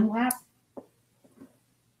it Dunlap?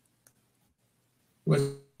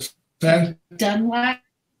 Was that? Dunlap?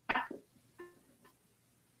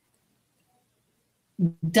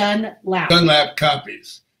 Dunlap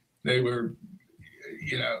copies. They were,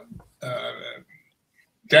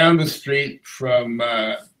 down the street from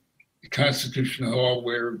Constitution Hall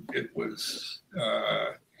where it was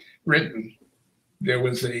written. There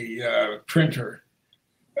was a printer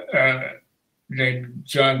named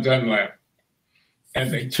John Dunlap, and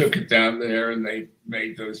they took it down there and they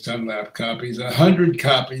made those Dunlap copies. 100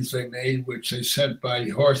 copies they made, which they sent by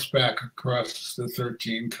horseback across the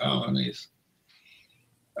 13 colonies.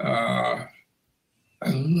 I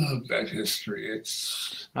love that history.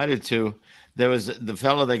 I did too. There was the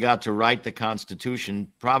fellow that got to write the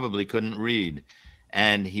Constitution probably couldn't read,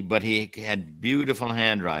 but he had beautiful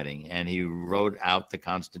handwriting, and he wrote out the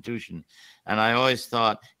Constitution. And I always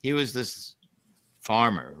thought he was this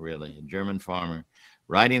farmer, really, a German farmer,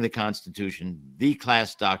 writing the Constitution, the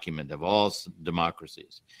class document of all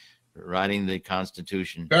democracies, writing the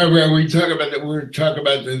Constitution. We talk about that. We're talking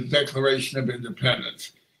about the Declaration of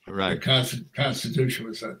Independence. Right. The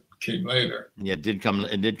Constitution came later. Yeah, it did come.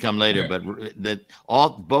 It did come later, Yeah. but that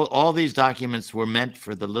all these documents were meant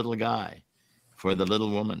for the little guy, for the little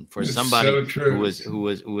woman, for It's somebody so true.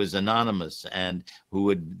 who was anonymous and who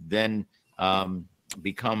would then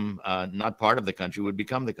become not part of the country, would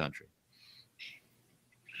become the country.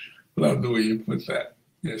 Love the way you put that.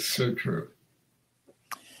 Yes, so true.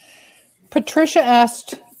 Patricia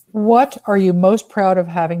asked, what are you most proud of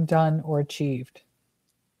having done or achieved?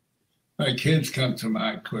 My kids come to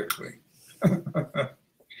mind quickly.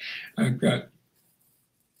 I've got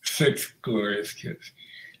 6 glorious kids.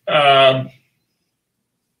 I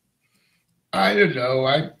don't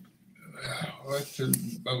know. What's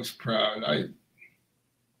the most proud?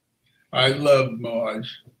 I loved Maud.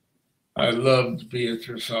 I loved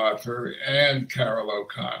Beatrice Arthur and Carol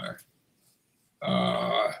O'Connor.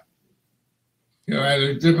 You know, I had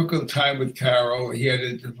a difficult time with Carol. He had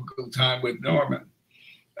a difficult time with Norman.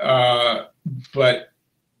 But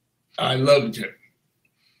I loved him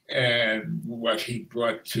and what he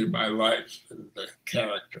brought to my life, the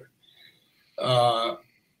character.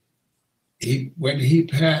 When he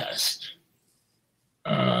passed,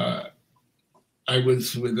 I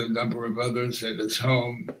was with a number of others at his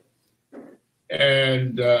home,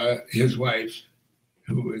 and his wife,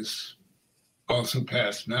 who is also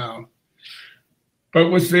passed now, but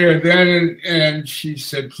was there then, and she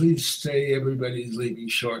said, please stay, everybody's leaving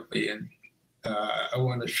shortly, and I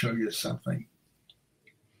want to show you something.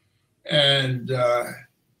 And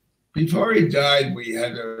before he died, we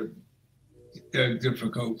had a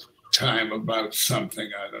difficult time about something,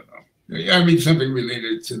 I don't know. I mean, something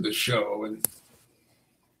related to the show. And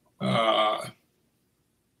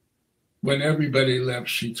when everybody left,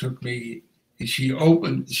 she took me, she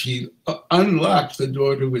unlocked the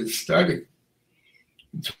door to his study,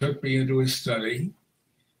 took me into his study,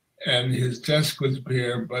 and his desk was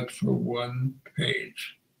bare but for one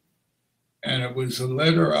page. And it was a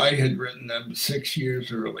letter I had written them 6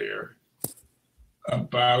 years earlier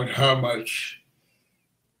about how much,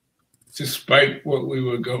 despite what we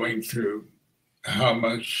were going through, how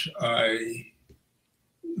much I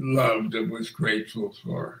loved and was grateful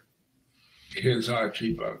for his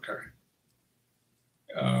Archie Bunker.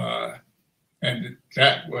 And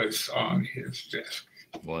that was on his desk.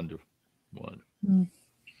 Wonderful. Wonderful. Mm.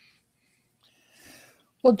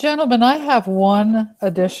 Well, gentlemen, I have one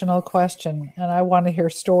additional question, and I want to hear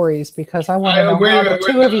stories because I want to know how the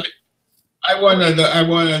two of you. I want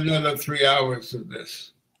another 3 hours of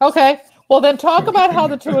this. Okay. Well, then talk about how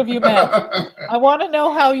the two of you met. I want to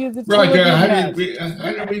know how the two of you met.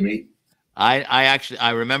 How did we meet?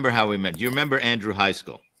 I remember how we met. Do you remember Andrew High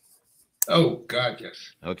School? Oh, God,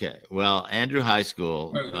 yes. Okay. Well, Andrew High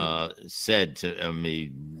School said to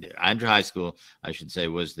me, Andrew High School, I should say,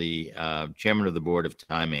 was the chairman of the board of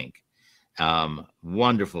Time Inc.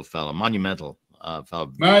 Wonderful fellow, monumental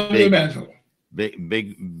fellow. Monumental.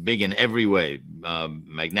 Big in every way,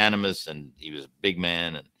 magnanimous, and he was a big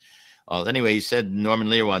man. And anyway, he said, Norman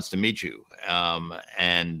Lear wants to meet you.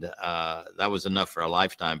 And that was enough for a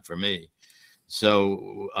lifetime for me.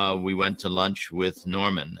 So we went to lunch with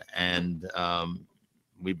Norman, and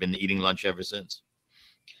we've been eating lunch ever since.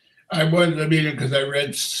 I wanted to meet him because I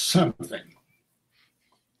read something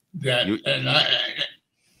that,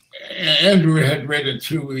 Andrew had read it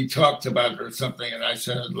too. We talked about it or something, and I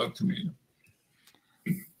said I'd love to meet him.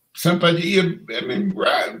 Somebody, I mean,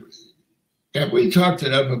 have we talked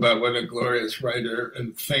enough about what a glorious writer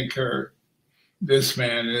and thinker this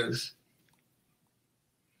man is?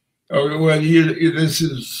 Oh, well, this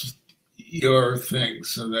is your thing,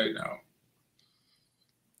 so they know.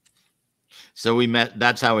 So we met.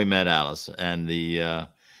 That's how we met, Alice. And there's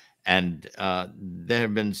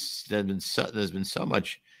been so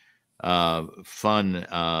much fun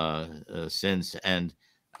since. And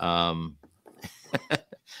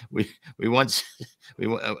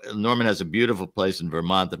Norman has a beautiful place in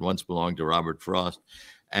Vermont that once belonged to Robert Frost.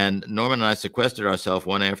 And Norman and I sequestered ourselves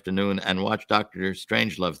one afternoon and watched Dr.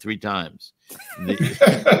 Strangelove 3 times.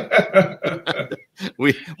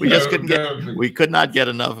 we just couldn't we could not get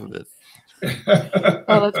enough of it.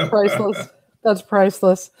 Oh, that's priceless. That's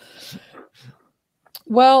priceless.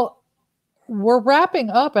 Well, we're wrapping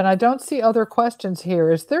up, and I don't see other questions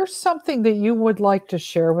here. Is there something that you would like to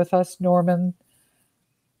share with us, Norman?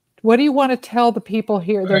 What do you want to tell the people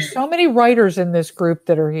here? There's so many writers in this group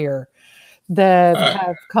that are here that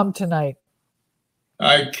have come tonight.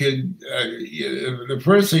 I could, the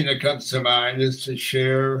first thing that comes to mind is to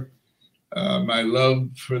share my love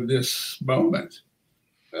for this moment.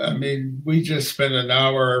 I mean, we just spent an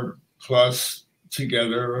hour plus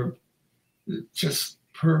together, just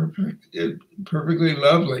perfectly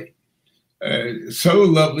lovely. So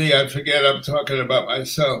lovely, I forget I'm talking about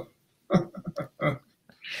myself.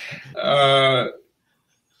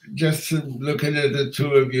 Just looking at the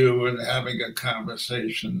two of you and having a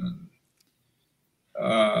conversation.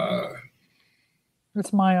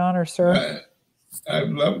 It's my honor, sir. I've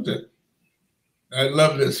loved it. I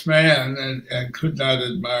love this man and could not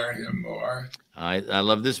admire him more. I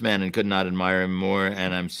love this man and could not admire him more.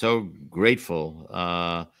 And I'm so grateful,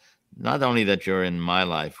 not only that you're in my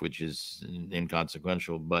life, which is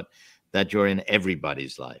inconsequential, but that you're in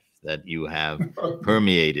everybody's life, that you have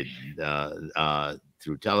permeated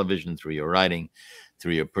through television, through your writing,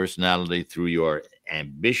 through your personality, through your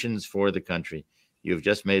ambitions for the country. You've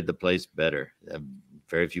just made the place better.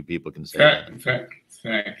 Very few people can say that.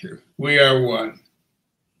 Thank you. We are one.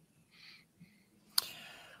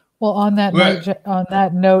 Well, on that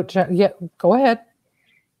note, yeah, go ahead.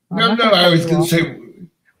 No, I was going to say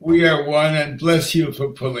we are one, and bless you for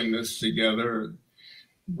pulling this together,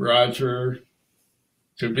 Roger.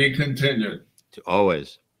 To be continued.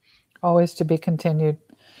 Always to be continued.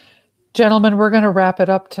 Gentlemen, we're going to wrap it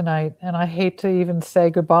up tonight, and I hate to even say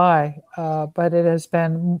goodbye, but it has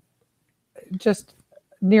been just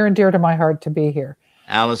near and dear to my heart to be here.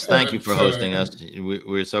 Alice, thank you for hosting us.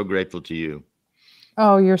 We're so grateful to you.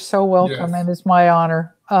 Oh, you're so welcome, and it's my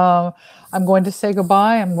honor. I'm going to say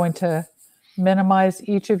goodbye. I'm going to minimize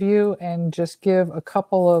each of you and just give a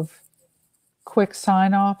couple of quick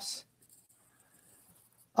sign-offs.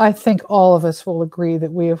 I think all of us will agree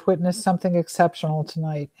that we have witnessed something exceptional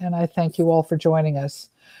tonight, and I thank you all for joining us.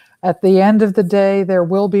 At the end of the day, there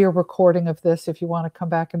will be a recording of this if you want to come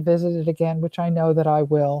back and visit it again, which I know that I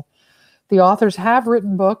will. The authors have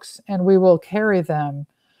written books, and we will carry them,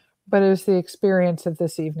 but it was the experience of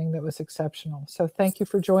this evening that was exceptional. So thank you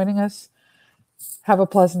for joining us. Have a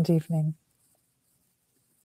pleasant evening.